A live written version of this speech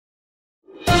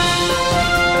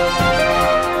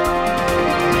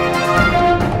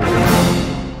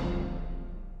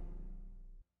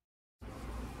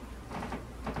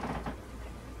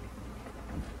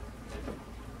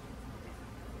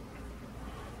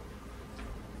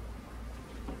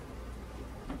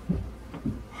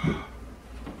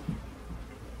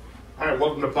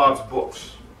welcome to Bob's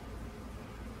Books.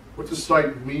 What does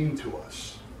sight mean to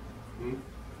us?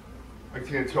 I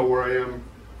can't tell where I am,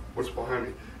 what's behind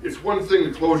me. It's one thing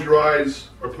to close your eyes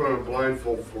or put on a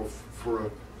blindfold for a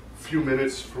few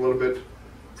minutes, for a little bit.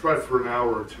 Try it for an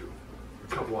hour or two, a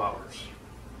couple hours.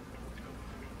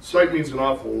 Sight means an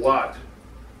awful lot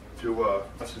to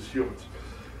us as humans.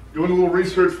 Doing a little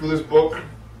research for this book,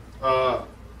 I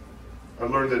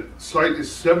learned that sight is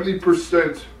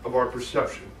 70% of our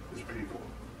perception as people.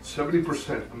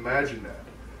 70%, imagine that.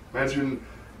 Imagine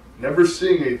never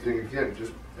seeing anything again,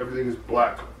 just everything is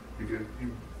black. You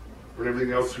learn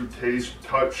everything else through taste,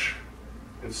 touch,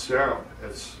 and sound.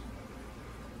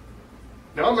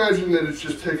 Now imagine that it's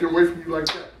just taken away from you like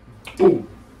that. Boom.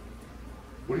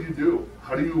 What do?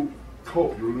 How do you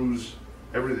cope? You lose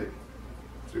everything.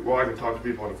 Say, well, I can talk to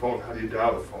people on the phone. How do you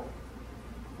dial the phone?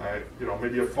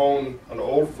 Maybe a phone, an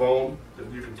old phone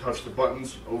that you can touch the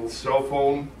buttons, a little cell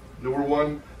phone, newer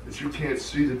one that you can't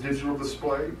see the digital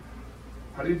display.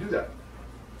 How do you do that?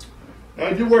 Now,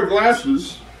 I do wear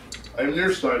glasses. I am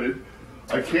nearsighted.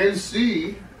 I can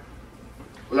see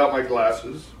without my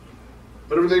glasses,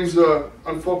 but everything's an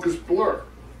unfocused blur.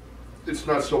 It's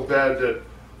not so bad that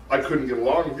I couldn't get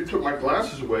along. If you took my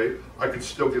glasses away, I could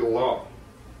still get along.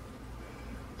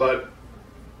 But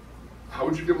how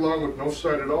would you get along with no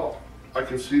sight at all? I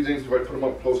can see things if I put them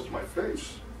up close to my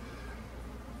face.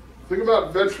 Think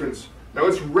about veterans. Now,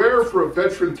 it's rare for a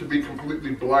veteran to be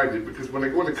completely blinded because when they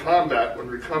go into combat, when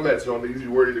they're in a combat zone, they usually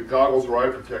wear either goggles or eye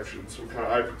protection, some kind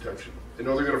of eye protection. They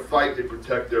know they're going to fight, they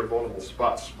protect their vulnerable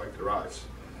spots, like their eyes.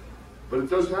 But it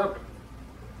does happen.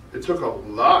 It took a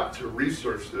lot to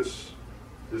research this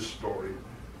story,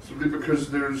 simply because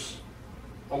there's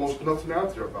almost nothing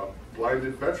out there about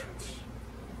blinded veterans.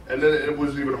 And then it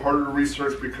was even harder to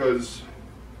research because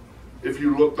if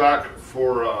you look back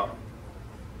for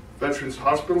veterans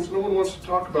hospitals, no one wants to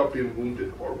talk about being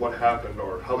wounded or what happened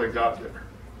or how they got there.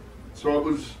 So it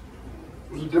was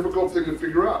a difficult thing to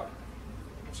figure out.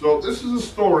 So this is a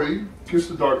story, Kiss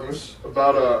the Darkness,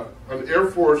 about an Air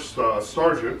Force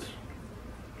sergeant.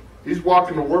 He's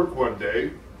walking to work one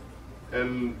day,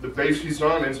 and the base he's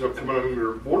on ends up coming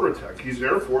under border attack. He's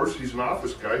Air Force, he's an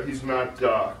office guy, he's not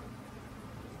a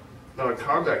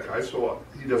combat guy, so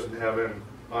he doesn't have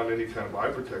on any kind of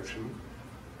eye protection.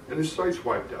 And his sight's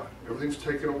wiped out. Everything's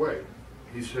taken away.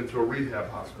 He's sent to a rehab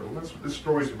hospital. That's what this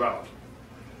story's about.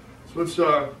 So let's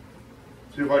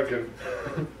see if I can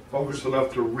focus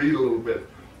enough to read a little bit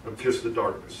of Kiss the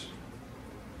Darkness.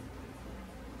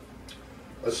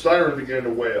 A siren began to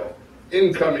wail.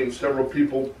 Incoming, several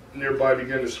people nearby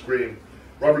began to scream.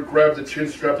 Robert grabbed the chin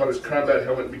strap on his combat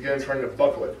helmet and began trying to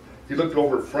buckle it. He looked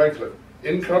over at Franklin.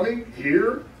 Incoming?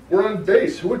 Here? We're on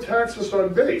base. Who attacks us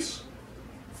on base?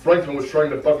 Franklin was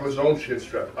trying to buckle his own chin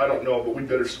strap. I don't know, but we'd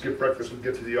better skip breakfast and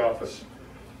get to the office.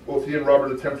 Both he and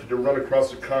Robert attempted to run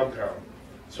across the compound.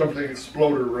 Something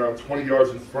exploded around 20 yards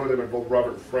in front of them, and both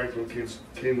Robert and Franklin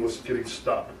came to a skidding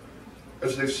stop.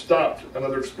 As they stopped,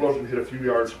 another explosion hit a few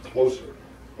yards closer.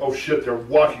 Oh shit, they're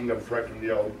walking them, Franklin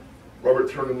yelled. Robert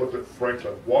turned and looked at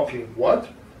Franklin. Walking what?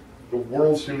 The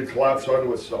world seemed to collapse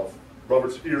onto itself.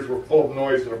 Robert's ears were full of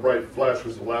noise, and a bright flash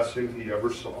was the last thing he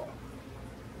ever saw.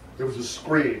 There was a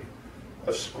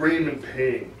scream in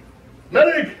pain.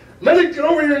 Medic! Medic, get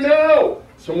over here now!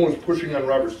 Someone was pushing on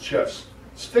Robert's chest.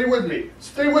 Stay with me!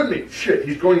 Stay with me! Shit,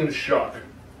 he's going into shock.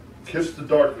 Kiss the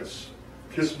darkness.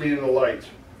 Kiss me in the light.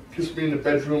 Kiss me in the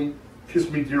bedroom.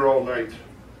 Kiss me dear all night.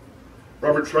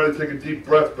 Robert tried to take a deep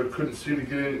breath but couldn't seem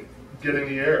to get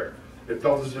any air. It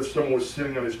felt as if someone was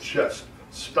sitting on his chest,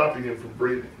 stopping him from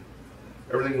breathing.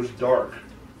 Everything was dark.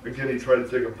 Again, he tried to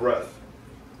take a breath.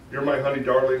 You're my honey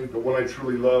darling, the one I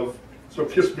truly love. So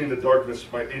kiss me in the darkness,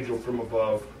 my angel from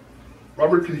above.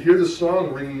 Robert could hear the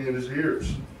song ringing in his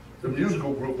ears. The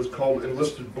musical group was called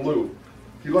Enlisted Blue.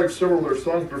 He liked several of their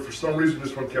songs, but for some reason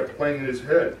this one kept playing in his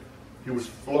head. He was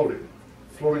floating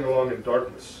along in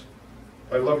darkness.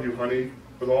 I love you, honey,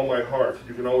 with all my heart.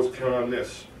 You can always count on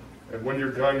this. And when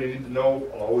you're gone, you need to know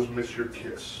I'll always miss your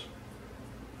kiss.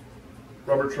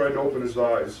 Robert tried to open his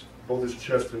eyes. Both his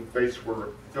chest and face were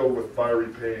filled with fiery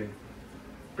pain.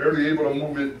 Barely able to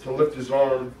move it to lift his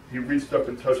arm, he reached up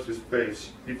and touched his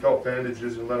face. He felt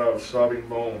bandages and let out a sobbing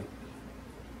moan.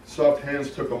 Soft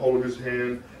hands took a hold of his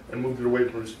hand and moved it away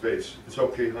from his face. It's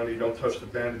okay, honey, don't touch the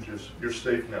bandages. You're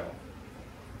safe now.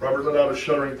 Robert let out a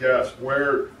shuddering gasp.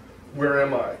 Where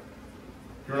am I?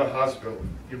 You're in a hospital.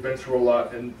 You've been through a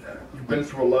lot, and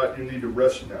you need to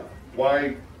rest now.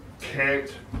 Why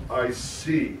can't I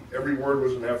see? Every word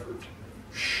was an effort.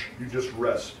 Shh, you just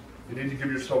rest. You need to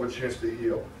give yourself a chance to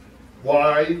heal.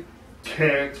 Why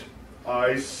can't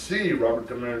I see? Robert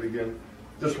demanded again.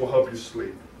 This will help you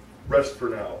sleep. Rest for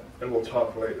now, and we'll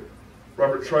talk later.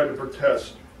 Robert tried to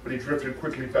protest, but he drifted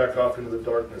quickly back off into the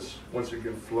darkness, once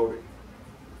again floating.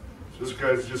 So this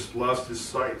guy's just lost his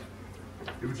sight.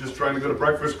 He was just trying to go to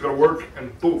breakfast, go to work,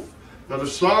 and poof. Now the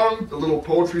song, the little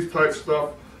poetry type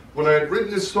stuff, when I had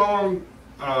written this song,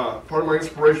 part of my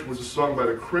inspiration was a song by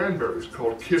the Cranberries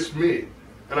called Kiss Me.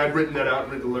 And I'd written that out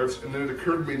and written the lyrics, and then it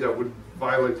occurred to me that would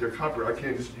violate their copyright. I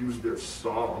can't just use their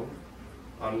song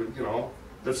on,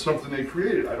 that's something they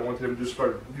created. I don't want them to just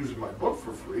start using my book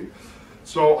for free.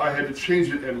 So I had to change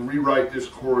it and rewrite this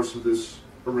chorus of this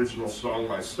original song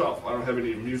myself. I don't have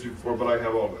any music for it, but I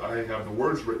have the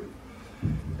words written.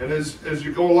 And as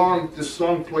you go along, this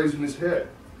song plays in his head.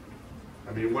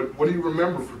 I mean, what do you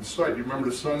remember from the sight? Do you remember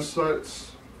the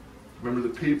sunsets? Remember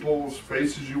the people's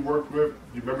faces you worked with?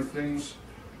 Do you remember things?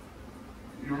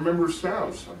 You remember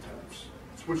sounds sometimes.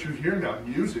 It's what you hear now,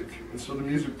 music. And so the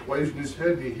music plays in his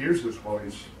head and he hears this while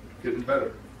he's getting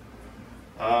better.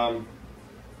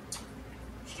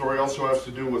 Story also has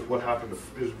to do with what happened to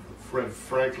his friend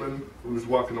Franklin, who he was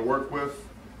walking to work with.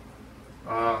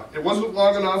 It wasn't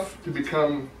long enough to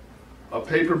become a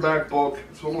paperback book.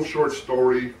 It's a little short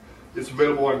story. It's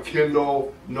available on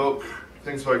Kindle, Nook,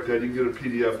 things like that. You can get a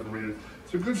PDF and read it.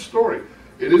 It's a good story.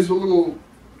 It is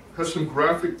has some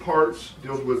graphic parts,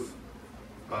 deals with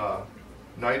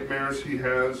nightmares he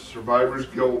has, survivor's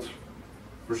guilt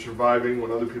for surviving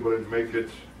when other people didn't make it.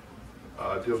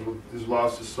 Deals with his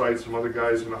loss of sight, some other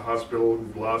guys in the hospital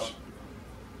who've lost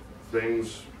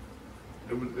things.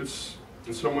 It's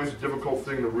in some ways a difficult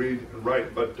thing to read and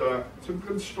write, but it's a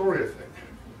good story, I think.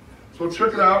 So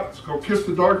check it out. It's called Kiss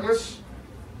the Darkness.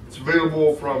 It's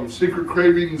available from Secret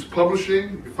Cravings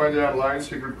Publishing. You can find it online,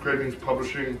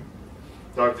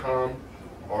 secretcravingspublishing.com,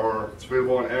 or it's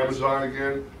available on Amazon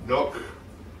again, Nook.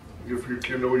 You get it for your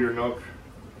Kindle or your Nook.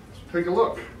 So take a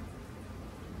look.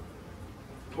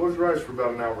 Close your eyes for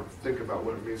about an hour to think about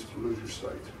what it means to lose your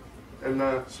sight. And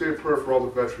say a prayer for all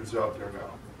the veterans out there now.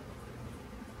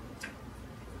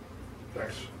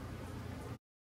 Thanks.